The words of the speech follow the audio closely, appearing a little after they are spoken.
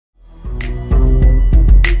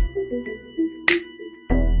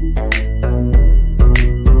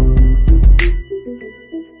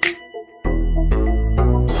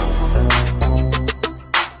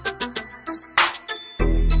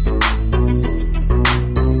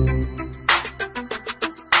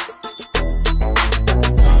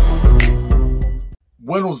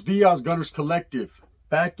Buenos dias, Gunners Collective.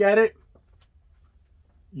 Back at it.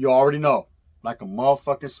 You already know. Like a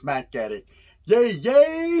motherfucking smack at it. Yay,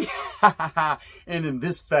 yay! And in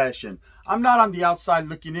this fashion. I'm not on the outside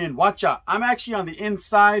looking in. Watch out. I'm actually on the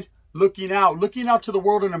inside looking out. Looking out to the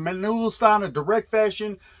world in a menudo style, in a direct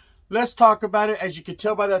fashion. Let's talk about it. As you can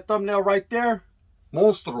tell by that thumbnail right there.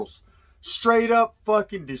 Monstros. Straight up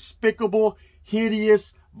fucking despicable,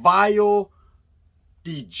 hideous, vile,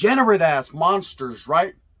 degenerate ass monsters,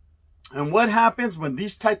 right? And what happens when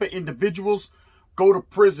these type of individuals go to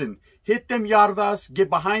prison? Hit them yardas, get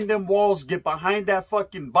behind them walls, get behind that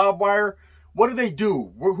fucking barbed wire. What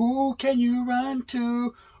do? Who can you run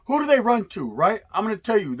to? Who do they run to, right? I'm going to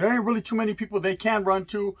tell you, there ain't really too many people they can run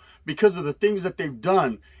to because of the things that they've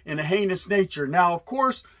done in a heinous nature. Now, of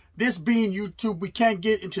course, this being YouTube, we can't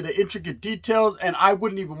get into the intricate details, and I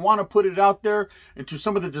wouldn't even want to put it out there into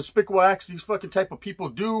some of the despicable acts these fucking type of people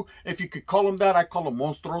do. If you could call them that, I call them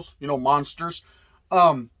monstros, you know, monsters.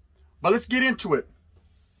 But let's get into it.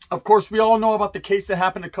 Of course, we all know about the case that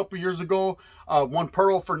happened a couple years ago. One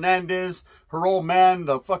Pearl Fernandez, her old man,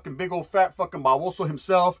 the fucking big old fat fucking baboso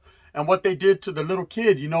himself, and what they did to the little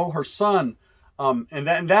kid, you know, her son. And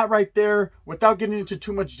that right there, without getting into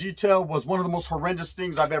too much detail, was one of the most horrendous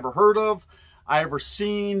things I've ever heard of, I ever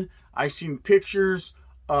seen. I've seen pictures,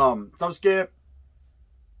 and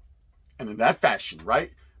in that fashion,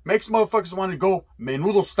 right? Makes motherfuckers want to go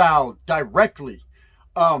menudo style directly.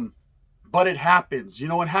 But it happens, you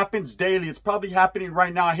know, it happens daily. It's probably happening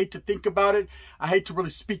right now. I hate to think about it. I hate to really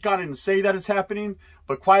speak on it and say that it's happening,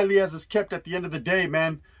 but quietly as it's kept, at the end of the day,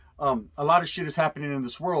 man, a lot of shit is happening in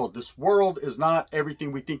this world. This world is not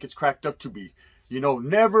everything we think it's cracked up to be. You know,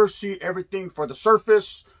 never see everything for the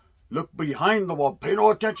surface. Look behind the wall. Pay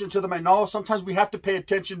no attention to them. And no, sometimes we have to pay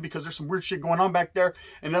attention because there's some weird shit going on back there.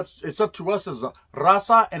 And it's up to us as a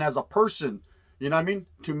raza and as a person, you know what I mean,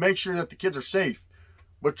 to make sure that the kids are safe.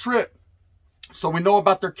 But Trip, so we know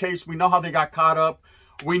about their case. We know how they got caught up.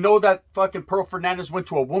 We know that fucking Pearl Fernandez went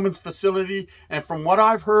to a woman's facility. And from what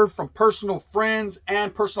I've heard from personal friends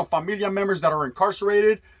and personal familia members that are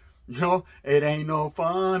incarcerated, you know, it ain't no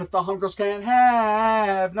fun if the homegirls can't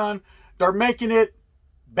have none. They're making it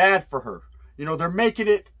bad for her. You know, they're making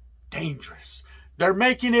it dangerous. They're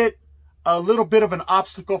making it a little bit of an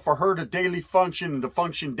obstacle for her to daily function and to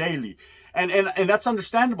function daily. And that's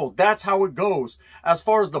understandable. That's how it goes. As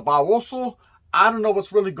far as the baboso, I don't know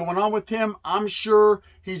what's really going on with him. I'm sure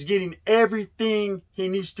he's getting everything he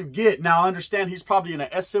needs to get. Now, I understand he's probably in a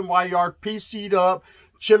SNY yard, PC'd up,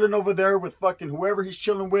 chilling over there with fucking whoever he's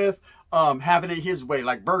chilling with, having it his way,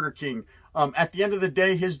 like Burger King. At the end of the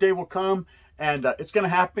day, his day will come, and it's going to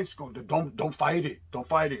happen. It's going to, don't fight it. Don't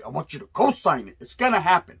fight it. I want you to co-sign it. It's going to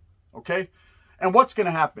happen, okay? And what's going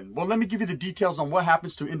to happen? Well, let me give you the details on what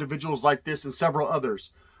happens to individuals like this and several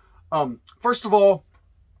others. First of all,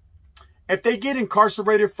 if they get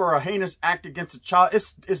incarcerated for a heinous act against a child,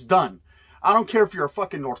 it's done. I don't care if you're a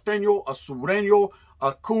fucking norteño, a sureño,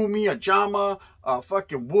 a kumi, a llama, a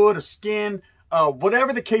fucking wood, a skin,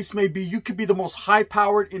 whatever the case may be. You could be the most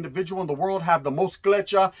high-powered individual in the world, have the most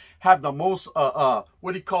clecha, have the most,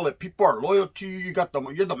 what do you call it? People are loyal to you.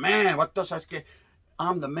 You're the man. What does I say?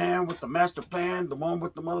 I'm the man with the master plan, the one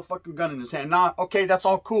with the motherfucking gun in his hand. Nah, okay, that's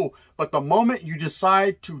all cool. But the moment you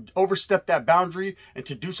decide to overstep that boundary and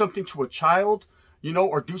to do something to a child, you know,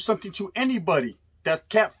 or do something to anybody that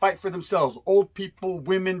can't fight for themselves, old people,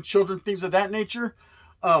 women, children, things of that nature,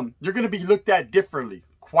 you're going to be looked at differently,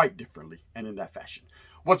 quite differently, and in that fashion.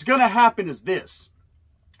 What's going to happen is this.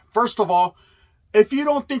 First of all, if you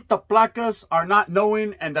don't think the placas are not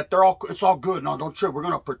knowing and that it's all good, no, don't trip, we're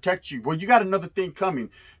going to protect you. Well, you got another thing coming.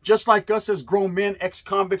 Just like us as grown men,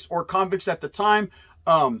 ex-convicts or convicts at the time,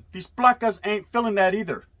 these placas ain't feeling that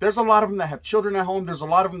either. There's a lot of them that have children at home. There's a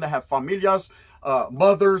lot of them that have familias,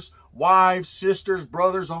 mothers, wives, sisters,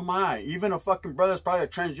 brothers. Oh my, even a fucking brother that's probably a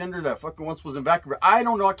transgender that fucking once was in Vancouver. I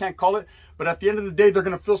don't know, I can't call it. But at the end of the day, they're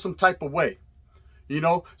going to feel some type of way. You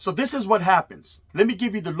know, so this is what happens. Let me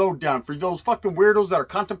give you the lowdown for those fucking weirdos that are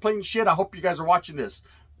contemplating shit. I hope you guys are watching this.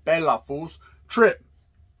 Bella fools. Trip.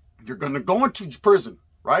 You're going to go into prison,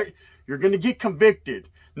 right? You're going to get convicted.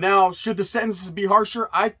 Now, should the sentences be harsher?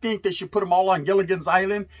 I think they should put them all on Gilligan's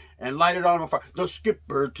Island and light it on fire. The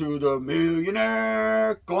skipper to the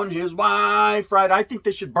millionaire, on his wife, right? I think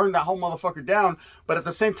they should burn that whole motherfucker down. But at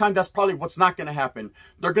the same time, that's probably what's not going to happen.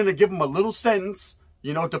 They're going to give them a little sentence.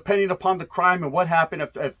 You know, depending upon the crime and what happened,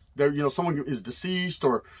 if there, you know, someone is deceased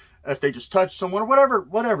or if they just touched someone or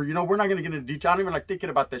whatever, you know, we're not going to get into detail. I don't even like thinking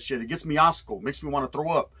about that shit. It gets me asco, makes me want to throw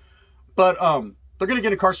up. But they're going to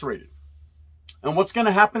get incarcerated. And what's going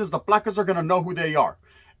to happen is the placas are going to know who they are.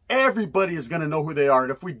 everybody is going to know who they are.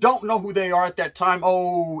 And if we don't know who they are at that time,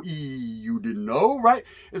 oh, you didn't know, right?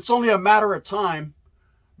 It's only a matter of time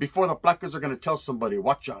before the placas are going to tell somebody,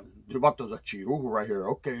 watch out, about the chirujo right here.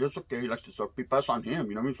 Okay, it's okay. He likes to suck people. That's on him.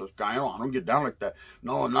 You know what I mean? So this guy, I don't get down like that.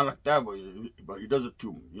 No, not like that, but he does it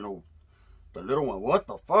to, you know, the little one. What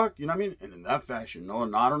the fuck? You know what I mean? And in that fashion, no,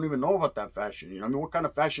 I don't even know about that fashion. You know what I mean? What kind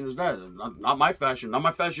of fashion is that? Not my fashion. Not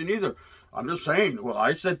my fashion either. I'm just saying. Well,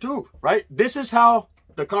 I said too, right? This is how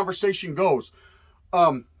the conversation goes.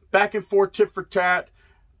 Back and forth, tit for tat,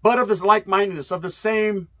 but of this like-mindedness, of the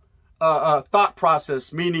same thought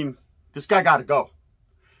process, meaning this guy got to go.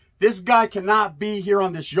 This guy cannot be here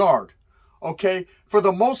on this yard. Okay, for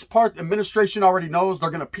the most part, the administration already knows they're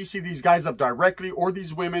going to PC these guys up directly, or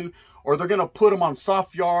these women, or they're going to put them on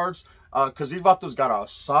soft yards, because these vatos got a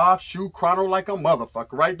soft shoe chrono like a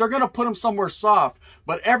motherfucker, right? They're going to put them somewhere soft,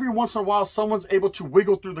 but every once in a while, someone's able to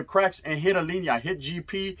wiggle through the cracks and hit a linea, hit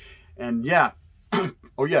GP, and yeah,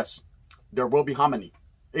 oh yes, there will be hominy.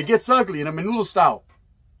 It gets ugly in a menudo style.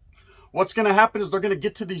 What's going to happen is they're going to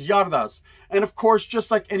get to these yardas. And of course,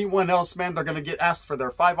 just like anyone else, man, they're going to get asked for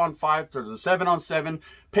their 5-on-5, to the 7-on-7,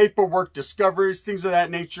 paperwork, discoveries, things of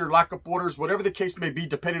that nature, lockup orders, whatever the case may be,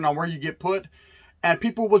 depending on where you get put. And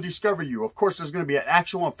people will discover you. Of course, there's going to be an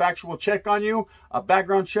actual and factual check on you, a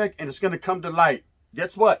background check, and it's going to come to light.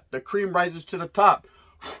 Guess what? The cream rises to the top.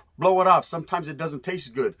 Blow it off. Sometimes it doesn't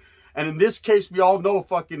taste good. And in this case, we all know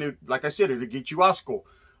fucking, like I said, it'll get you asco.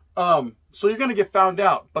 So you're going to get found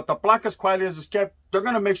out, but the placas quietly as it's kept, they're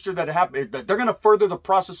going to make sure that it happens. They're going to further the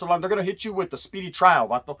process along. They're going to hit you with the speedy trial.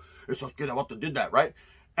 Vato, it's okay, vato did that, right?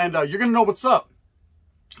 And you're going to know what's up.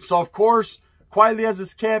 So of course, quietly as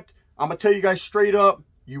it's kept, I'm going to tell you guys straight up,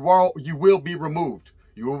 you will be removed.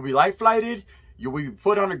 You will be life flighted. You will be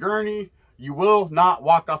put on a gurney. You will not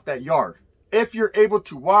walk off that yard. If you're able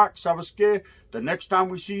to walk, sabes que, the next time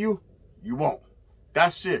we see you, you won't.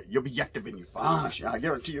 That's it. You'll be active and you're fine. I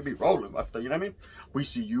guarantee you'll be rolling. You know what I mean? We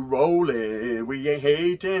see you rolling. We ain't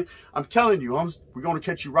hating. I'm telling you, we're going to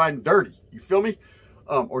catch you riding dirty. You feel me?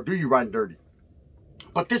 Or do you riding dirty?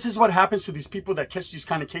 But this is what happens to these people that catch these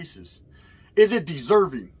kind of cases. Is it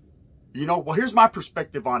deserving? You know, well, here's my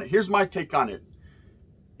perspective on it. Here's my take on it.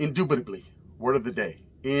 Indubitably. Word of the day.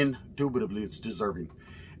 Indubitably, it's deserving.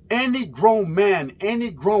 Any grown man,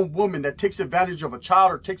 any grown woman that takes advantage of a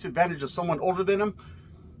child or takes advantage of someone older than them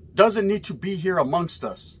doesn't need to be here amongst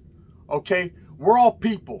us. Okay? We're all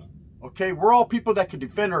people. Okay? We're all people that can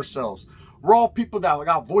defend ourselves. We're all people that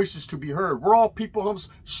got voices to be heard. We're all people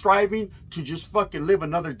striving to just fucking live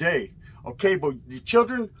another day. Okay? But the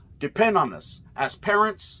children depend on us as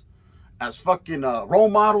parents, as fucking role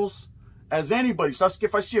models, as anybody. So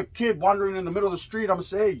if I see a kid wandering in the middle of the street, I'm going to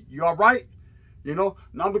say, hey, you all right? You know,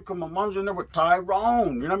 not because my mom's in there with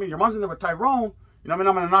Tyrone. You know what I mean? Your mom's in there with Tyrone. You know what I mean?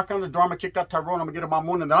 I'm going to knock on the door. I'm going to kick out Tyrone. I'm going to get him on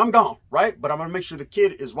one and then I'm gone, right? But I'm going to make sure the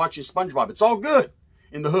kid is watching SpongeBob. It's all good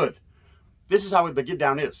in the hood. This is how the get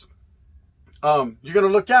down is. You're going to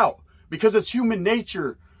look out because it's human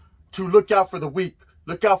nature to look out for the weak.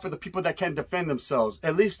 Look out for the people that can't defend themselves.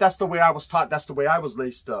 At least that's the way I was taught. That's the way I was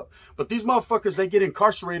laced up. But these motherfuckers, they get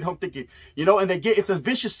incarcerated home thinking, you know, and it's a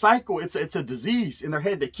vicious cycle. It's a disease in their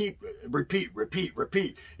head. They keep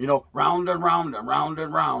repeat, you know, round and round and round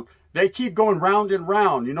and round. They keep going round and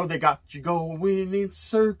round. You know, they got you going in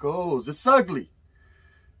circles. It's ugly.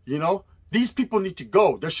 You know, these people need to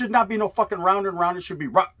go. There should not be no fucking round and round. It should be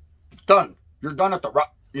done. You're done at the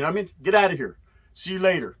you know what I mean? Get out of here. See you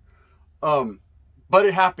later. But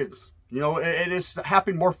it happens. You know, it is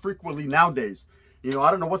happening more frequently nowadays. You know, I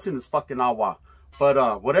don't know what's in this fucking agua.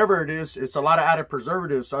 But whatever it is, it's a lot of added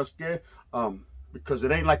preservatives. So because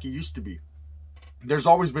it ain't like it used to be. There's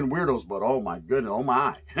always been weirdos, but oh my goodness, oh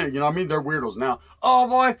my. You know what I mean? They're weirdos now. Oh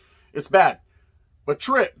boy, it's bad. But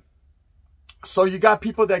trip. So you got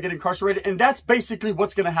people that get incarcerated, and that's basically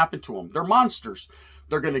what's going to happen to them. They're monsters.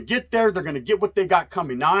 They're going to get there. They're going to get what they got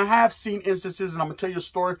coming. Now, I have seen instances, and I'm going to tell you a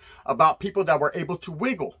story about people that were able to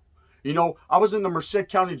wiggle. You know, I was in the Merced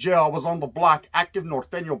County Jail. I was on the block, active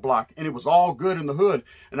Norteño block, and it was all good in the hood.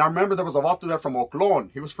 And I remember there was a vato there from Oakland.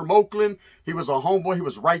 He was from Oakland. He was a homeboy. He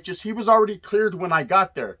was righteous. He was already cleared when I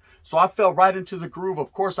got there. So I fell right into the groove.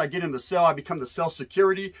 Of course, I get in the cell. I become the cell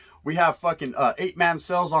security. We have fucking 8-man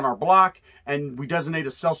cells on our block, and we designate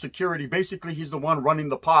a cell security. Basically, he's the one running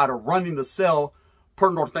the pod or running the cell per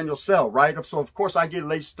Norteño cell, right? So, of course, I get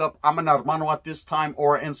laced up. I'm an hermano at this time,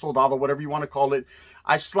 or an soldado, whatever you want to call it.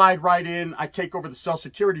 I slide right in. I take over the cell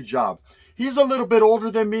security job. He's a little bit older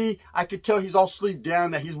than me. I could tell he's all sleeved down,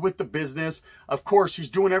 that he's with the business. Of course, he's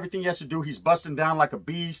doing everything he has to do. He's busting down like a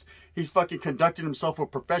beast. He's fucking conducting himself with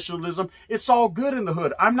professionalism. It's all good in the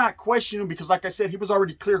hood. I'm not questioning him because, like I said, he was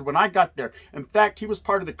already cleared when I got there. In fact, he was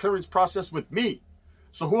part of the clearance process with me.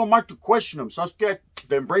 So who am I to question him? So the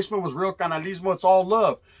embracement was real, canalismo, it's all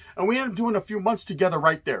love. And we ended up doing a few months together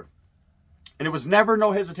right there. And it was never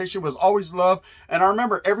no hesitation. It was always love. And I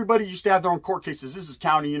remember everybody used to have their own court cases. This is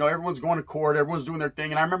county, you know, everyone's going to court. Everyone's doing their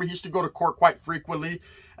thing. And I remember he used to go to court quite frequently.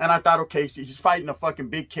 And I thought, okay, so he's fighting a fucking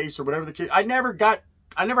big case or whatever the case. I never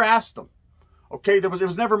asked him. Okay, it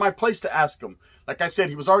was never my place to ask him. Like I said,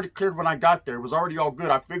 he was already cleared when I got there. It was already all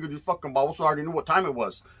good. I figured his fucking boss already knew what time it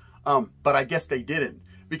was. But I guess they didn't.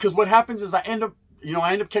 Because what happens is I end up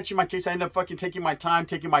catching my case. I end up fucking taking my time,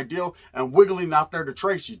 taking my deal, and wiggling out there to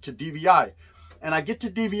Tracy, to DVI. And I get to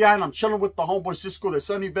DVI and I'm chilling with the homeboy Cisco de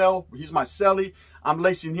Sunnyvale. He's my celly. I'm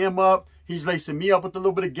lacing him up. He's lacing me up with a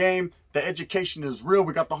little bit of game. The education is real.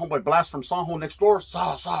 We got the homeboy Blast from Sanjo next door.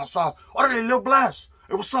 Saw. Orale, little Blast.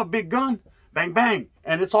 Hey, what's up, big gun? Bang, bang.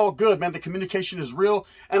 And it's all good, man. The communication is real.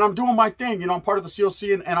 And I'm doing my thing. You know, I'm part of the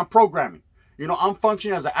CLC and I'm programming. You know, I'm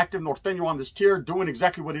functioning as an active Norteño on this tier, doing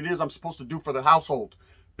exactly what it is I'm supposed to do for the household.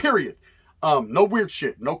 Period. No weird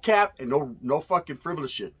shit. No cap and no fucking frivolous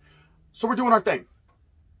shit. So we're doing our thing.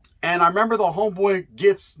 And I remember the homeboy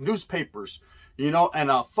gets newspapers, you know,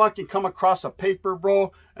 and I fucking come across a paper,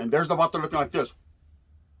 bro, and there's the vato looking like this.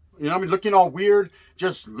 You know what I mean? Looking all weird.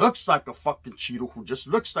 Just looks like a fucking Cheeto who just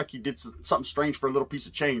looks like he did something strange for a little piece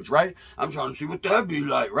of change, right? I'm trying to see what that'd be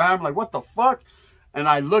like, right? I'm like, what the fuck? And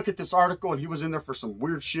I look at this article and he was in there for some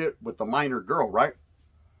weird shit with a minor girl, right?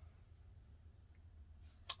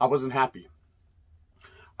 I wasn't happy.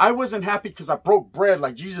 I wasn't happy because I broke bread,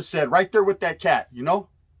 like Jesus said, right there with that cat, you know?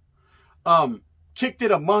 Kicked it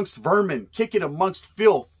amongst vermin, kick it amongst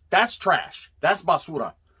filth. That's trash. That's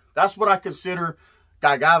basura. That's what I consider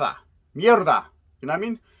cagada, mierda. You know what I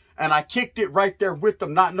mean? And I kicked it right there with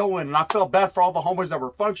them, not knowing. And I felt bad for all the homeboys that were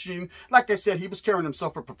functioning. Like I said, he was carrying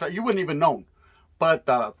himself for perfection. You wouldn't even know. But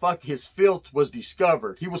his filth was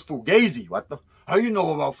discovered. He was fugazi. What the? How you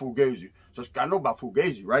know about fugazi? Just I know about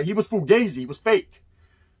fugazi, right? He was fugazi. He was fake.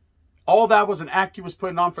 All that was an act he was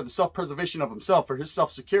putting on for the self-preservation of himself, for his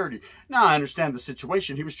self-security. Now, I understand the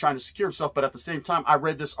situation. He was trying to secure himself, but at the same time, I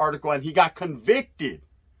read this article and he got convicted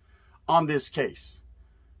on this case.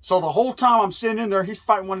 So the whole time I'm sitting in there, he's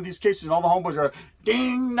fighting one of these cases and all the homeboys are,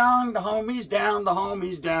 ding dong, the homie's down, the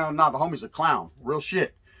homie's down. Nah, the homie's a clown. Real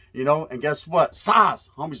shit. You know, and guess what? Saz.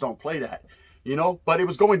 Homies don't play that. You know, but it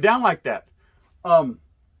was going down like that. And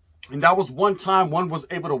that was one time one was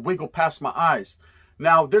able to wiggle past my eyes.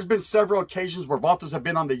 Now, there's been several occasions where vatos have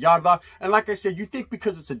been on the yarda. And like I said, you think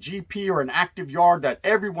because it's a GP or an active yard that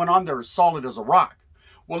everyone on there is solid as a rock.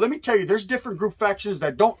 Well, let me tell you, there's different group factions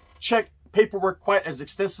that don't check paperwork quite as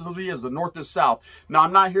extensively as the North and South. Now,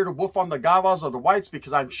 I'm not here to wolf on the Gavas or the Whites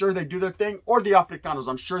because I'm sure they do their thing, or the Africanos.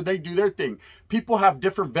 I'm sure they do their thing. People have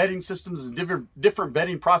different vetting systems and different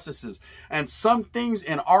vetting processes. And some things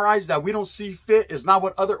in our eyes that we don't see fit is not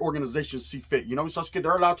what other organizations see fit. You know, so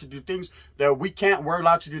they're allowed to do things that we can't. We're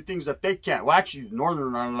allowed to do things that they can't. Well, actually,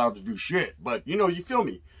 Northern are not allowed to do shit. But, you know, you feel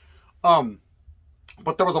me.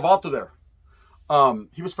 But there was a vato there.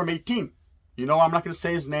 He was from 18. You know, I'm not going to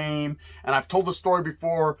say his name. And I've told the story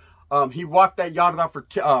before. He walked that yacht out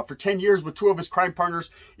for 10 years with two of his crime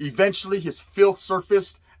partners. Eventually, his filth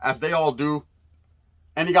surfaced, as they all do.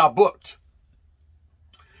 And he got booked.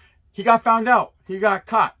 He got found out. He got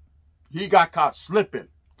caught. He got caught slipping.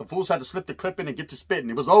 The fools had to slip the clip in and get to spitting.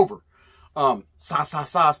 It was over.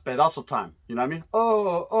 Pedazo time. You know what I mean?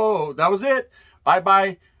 Oh, that was it.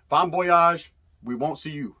 Bye-bye. Bon voyage. We won't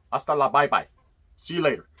see you. Hasta la bye-bye. See you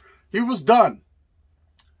later. He was done.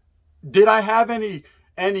 Did I have any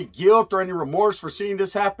guilt or any remorse for seeing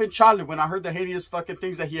this happen? Charlie, when I heard the heinous fucking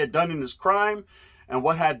things that he had done in his crime and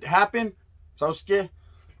what had happened, so I was scared.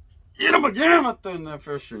 Eat him again, you know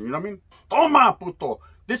what I mean? Toma, puto.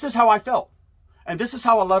 This is how I felt. And this is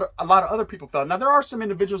how a lot of other people felt. Now, there are some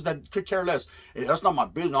individuals that could care less. Hey, that's not my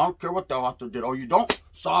business. I don't care what the vato did. Oh, you don't?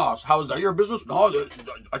 Sauce. How is that your business? No,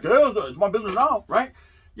 I guess it's my business now, right?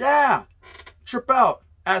 Yeah. Trip out.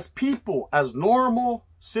 As people, as normal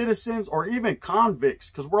citizens, or even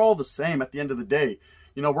convicts, because we're all the same at the end of the day.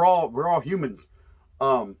 You know, we're all humans.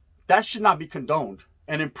 That should not be condoned.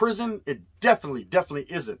 And in prison, it definitely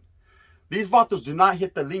isn't. These vatos do not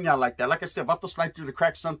hit the linea like that. Like I said, vatos slide through the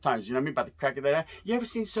cracks sometimes. You know what I mean? By the crack of that eye. You ever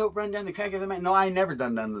seen soap run down the crack of the man? No, I ain't never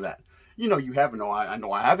done none of that. You know you haven't. No, I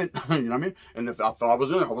know I haven't. You know what I mean? And if I thought I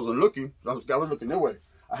was in it, I wasn't looking. I was looking that way.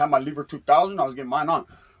 I had my Lever 2000. I was getting mine on.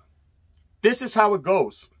 This is how it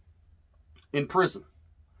goes. in prison.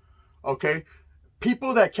 Okay?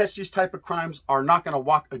 People that catch these type of crimes are not going to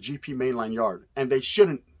walk a GP mainline yard. And they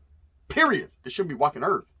shouldn't, period. They shouldn't be walking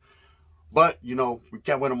earth. But, you know, we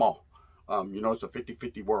can't win them all. You know, it's a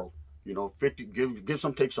 50-50 world. You know, 50, give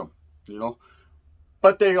some, take some, you know.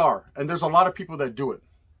 But they are. And there's a lot of people that do it.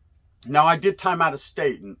 Now, I did time out of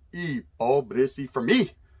state. And, for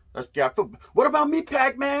me. What about me,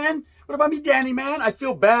 Pac-Man? What about me, Danny, man? I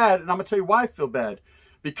feel bad. And I'm going to tell you why I feel bad.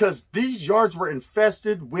 Because these yards were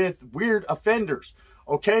infested with weird offenders.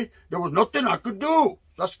 Okay? There was nothing I could do.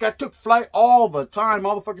 That guy took flight all the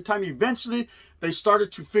fucking time. Eventually, they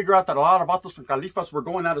started to figure out that a lot of vatos from Califas were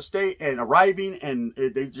going out of state and arriving, and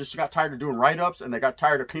they just got tired of doing write-ups, and they got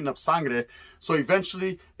tired of cleaning up sangre. So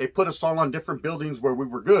eventually, they put us all on different buildings where we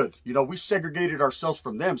were good. You know, we segregated ourselves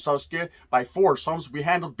from them, Sasuke, by force. Sometimes we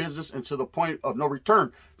handled business until the point of no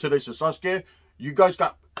return. Till they said, Sasuke, you guys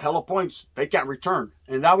got hella points. They can't return.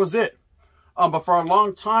 And that was it. But for a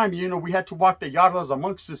long time, you know, we had to walk the yardas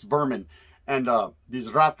amongst this vermin. And these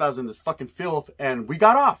ratas and this fucking filth. And we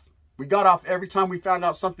got off. We got off every time we found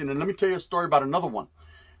out something. And let me tell you a story about another one.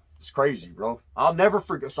 It's crazy, bro. I'll never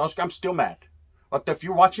forget. So I'm still mad. But if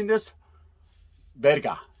you're watching this,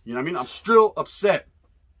 verga. You know what I mean? I'm still upset.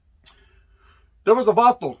 There was a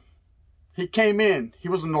vato. He came in. He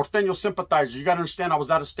was a Norteño sympathizer. You got to understand, I was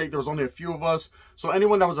out of state. There was only a few of us. So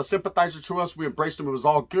anyone that was a sympathizer to us, we embraced him. It was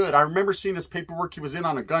all good. I remember seeing his paperwork. He was in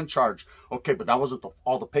on a gun charge. Okay, but that wasn't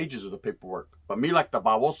all the pages of the paperwork. But me, like the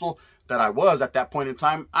baboso that I was at that point in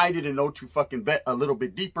time, I didn't know to fucking vet a little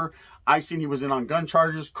bit deeper. I seen he was in on gun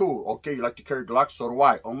charges. Cool. Okay, you like to carry Glocks? So do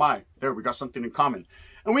I. Oh my. There, we got something in common.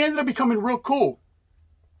 And we ended up becoming real cool.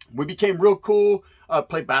 We became real cool.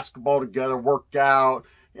 Played basketball together, worked out.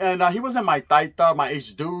 And he wasn't my taita, my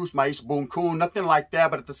ace deuce, my ace boon coon, nothing like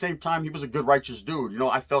that. But at the same time, he was a good, righteous dude. You know,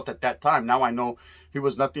 I felt at that time. Now I know he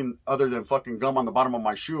was nothing other than fucking gum on the bottom of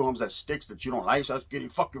my shoe. Homes that sticks that you don't like. So I was getting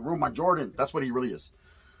fucking ruined my Jordan. That's what he really is.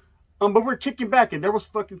 But we're kicking back. And there was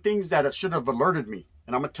fucking things that should have alerted me.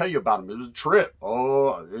 And I'm going to tell you about him. It was a trip.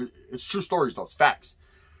 Oh, it's true stories, though. It's facts.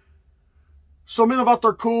 So me and the vato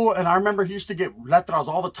are cool, and I remember he used to get letras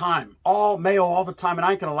all the time. All mail all the time, and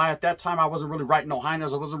I ain't gonna lie, at that time I wasn't really writing no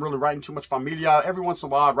jainas. I wasn't really writing too much familia. Every once in a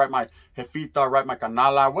while I'd write my jefita, write my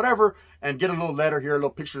canala, whatever, and get a little letter here, a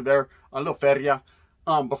little picture there, a little feria.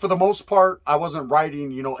 But for the most part, I wasn't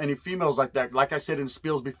writing, you know, any females like that. Like I said in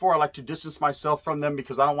spills before, I like to distance myself from them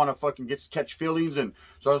because I don't want to fucking catch feelings. And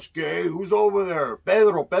so I was, hey, who's over there?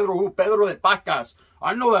 Pedro who? Pedro de Pacas.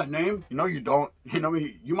 I know that name. You know you don't. You know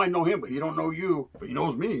me. You might know him, but he don't know you. But he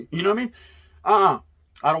knows me. You know what I mean?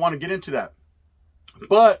 I don't want to get into that.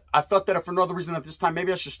 But I felt that for no other reason at this time,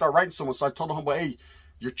 maybe I should start writing someone. So I told the homeboy, hey,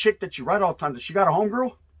 your chick that you write all the time, does she got a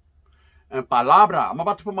homegirl? And palabra. I'm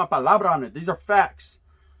about to put my palabra on it. These are facts.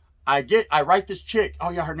 I write this chick. Oh,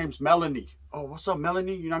 yeah, her name's Melanie. Oh, what's up,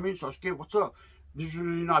 Melanie? You know what I mean? So I was like, what's up? You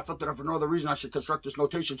know, I felt that for no other reason I should construct this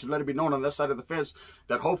notation to let it be known on that side of the fence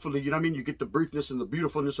that hopefully, you know what I mean, you get the briefness and the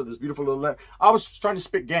beautifulness of this beautiful little letter. I was trying to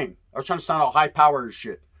spit game. I was trying to sound all high power and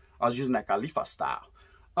shit. I was using that Califa style.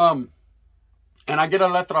 And I get a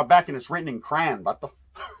letter back and it's written in crayon, bato.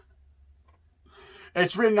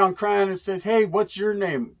 It's written on crayon and it says, hey, what's your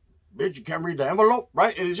name? Bitch, you can't read the envelope,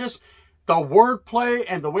 right? And it's just the wordplay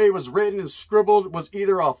and the way it was written and scribbled was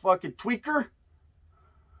either a fucking tweaker,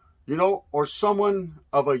 you know, or someone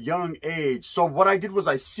of a young age. So what I did was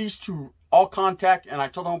I ceased to all contact and I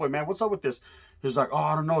told the homeboy, man, what's up with this? He was like, oh,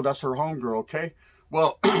 I don't know. That's her homegirl, okay?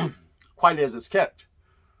 Well, quietly as it's kept.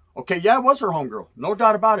 Okay, yeah, it was her homegirl. No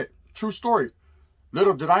doubt about it. True story.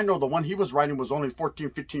 Little did I know the one he was writing was only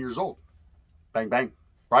 14, 15 years old. Bang, bang,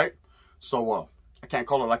 right? So I can't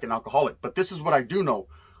call her like an alcoholic. But this is what I do know.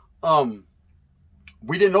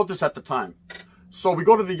 We didn't know this at the time. So we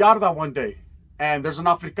go to the yarda one day. And there's an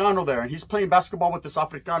Africano there. And he's playing basketball with this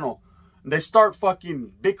Africano. And they start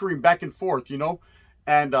fucking bickering back and forth, you know.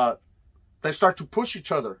 And they start to push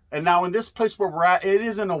each other. And now in this place where we're at, it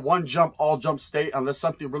isn't a one jump, all jump state unless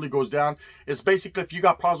something really goes down. It's basically if you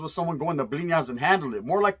got problems with someone, go in the blinas and handle it.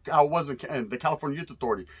 More like how it was in the California Youth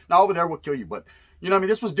Authority. Now over there will kill you. But, you know what I mean?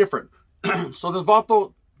 This was different. So this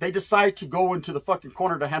vato, they decide to go into the fucking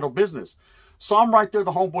corner to handle business. So I'm right there,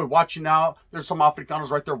 the homeboy, watching out. There's some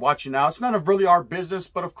Africanos right there watching out. It's none of really our business,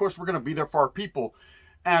 but of course we're going to be there for our people.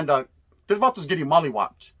 And this vato's getting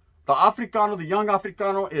mollywopped. The Africano, the young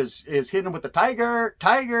Africano, is hitting him with the tiger,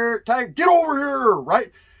 get over here,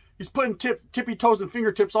 right? He's putting tippy toes and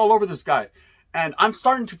fingertips all over this guy. And I'm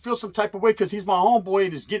starting to feel some type of way because he's my homeboy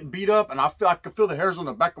and he's getting beat up. And I can feel the hairs on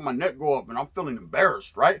the back of my neck go up and I'm feeling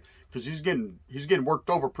embarrassed, right? Because he's getting worked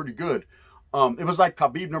over pretty good. It was like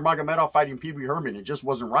Khabib Nurmagomedov fighting Pee-wee Herman. It just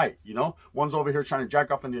wasn't right, you know? One's over here trying to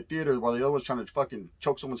jack off in the theater while the other one's trying to fucking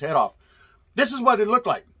choke someone's head off. This is what it looked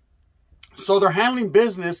like. So they're handling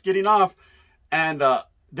business, getting off, and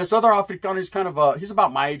this other Africano is kind of, he's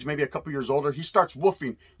about my age, maybe a couple years older. He starts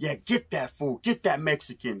woofing, yeah, get that fool, get that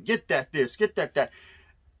Mexican, get that this, get that.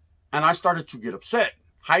 And I started to get upset,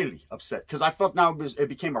 highly upset, because I felt now it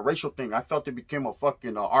became a racial thing. I felt it became a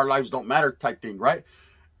fucking our lives don't matter type thing, right?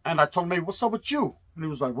 And I told him, hey, what's up with you? And he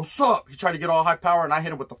was like, what's up? He tried to get all high power, and I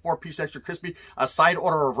hit him with the 4-piece extra crispy, a side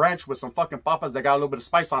order of ranch with some fucking papas that got a little bit of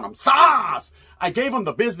spice on them. Sauce! I gave him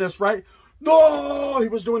the business, right? No! He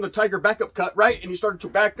was doing the tiger backup cut, right? And he started to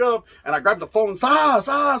back up, and I grabbed the phone,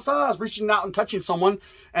 sauce, reaching out and touching someone.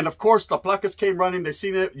 And of course, the placas came running. They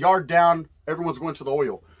seen it, yard down. Everyone's going to the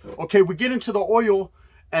oil. Okay, we get into the oil,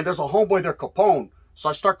 and there's a homeboy there, Capone. So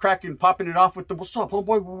I start popping it off with them. What's up,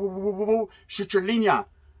 homeboy? Shoot your linea.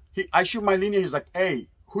 I shoot my linea. He's like, hey,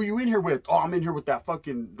 who you in here with? Oh, I'm in here with that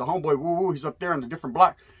fucking, the homeboy. He's up there in a different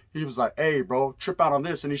block. He was like, hey, bro, trip out on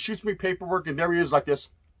this. And he shoots me paperwork, and there he is like this.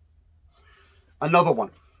 Another one.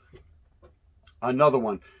 And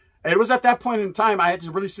it was at that point in time, I had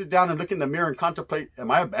to really sit down and look in the mirror and contemplate,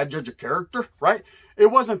 am I a bad judge of character, right? It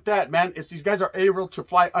wasn't that, man. It's these guys are able to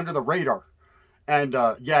fly under the radar. And,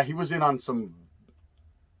 yeah, he was in on some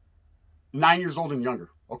 9 years old and younger,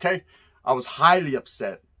 okay? I was highly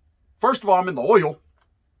upset. First of all, I'm in the oil.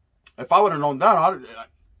 If I would have known that,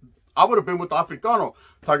 I would have been with the Africano.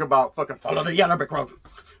 Talking about fucking follow the yellow brick road.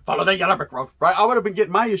 Follow the yellow brick road, right? I would have been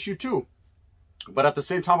getting my issue too. But at the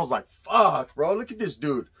same time, I was like, fuck, bro, look at this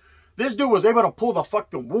dude. This dude was able to pull the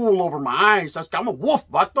fucking wool over my eyes. I'm a wolf,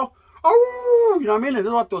 vato. Oh, you know what I mean? And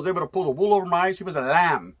this vato was able to pull the wool over my eyes. He was a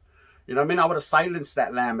lamb. You know what I mean? I would have silenced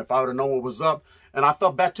that lamb if I would have known what was up. And I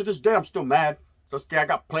felt bad to this day. I'm still mad. I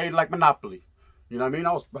got played like Monopoly. You know what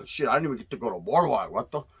I mean? Shit, I didn't even get to go to war.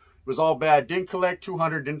 What the? It was all bad. Didn't collect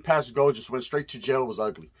 200, didn't pass go, just went straight to jail. It was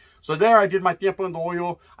ugly. So there I did my tiempo in the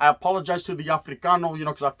oil. I apologized to the Africano, you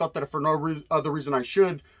know, because I felt that for no other reason I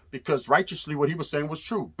should, because righteously what he was saying was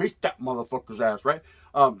true. Beat that motherfucker's ass, right?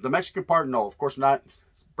 The Mexican part, no, of course not.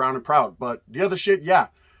 It's brown and proud. But the other shit, yeah.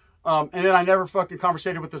 And then I never fucking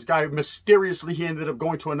conversated with this guy. Mysteriously, he ended up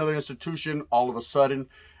going to another institution all of a sudden.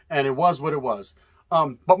 And it was what it was.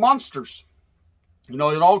 But monsters. You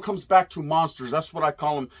know, it all comes back to monsters. That's what I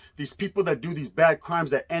call them. These people that do these bad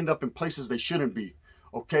crimes that end up in places they shouldn't be.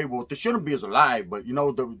 Okay, well, what they shouldn't be is a lie. But, you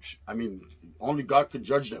know, I mean, only God can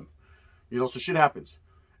judge them. You know, so shit happens.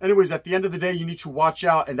 Anyways, at the end of the day, you need to watch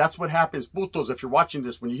out. And that's what happens. Putos, if you're watching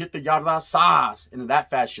this, when you hit the yarda, sas, in that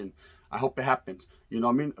fashion, I hope it happens. You know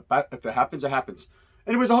what I mean? If it happens, it happens.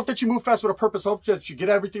 Anyways, I hope that you move fast with a purpose. I hope that you get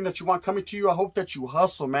everything that you want coming to you. I hope that you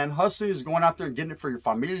hustle, man. Hustling is going out there and getting it for your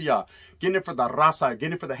familia, getting it for the raza,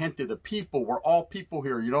 getting it for the gente, the people. We're all people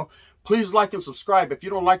here, you know. Please like and subscribe. If you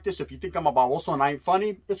don't like this, if you think I'm a baboso and I ain't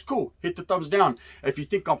funny, it's cool. Hit the thumbs down. If you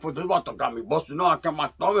think I'm for the vato got me busted, no, I got my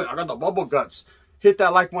stomach, I got the bubble guts. Hit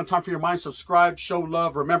that like one time for your mind. Subscribe, show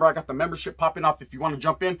love. Remember, I got the membership popping off. If you want to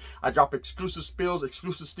jump in, I drop exclusive spills,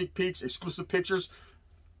 exclusive sneak peeks, exclusive pictures.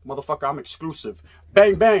 Motherfucker, I'm exclusive.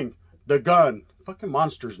 Bang, bang. The gun. Fucking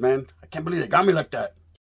monsters, man. I can't believe they got me like that.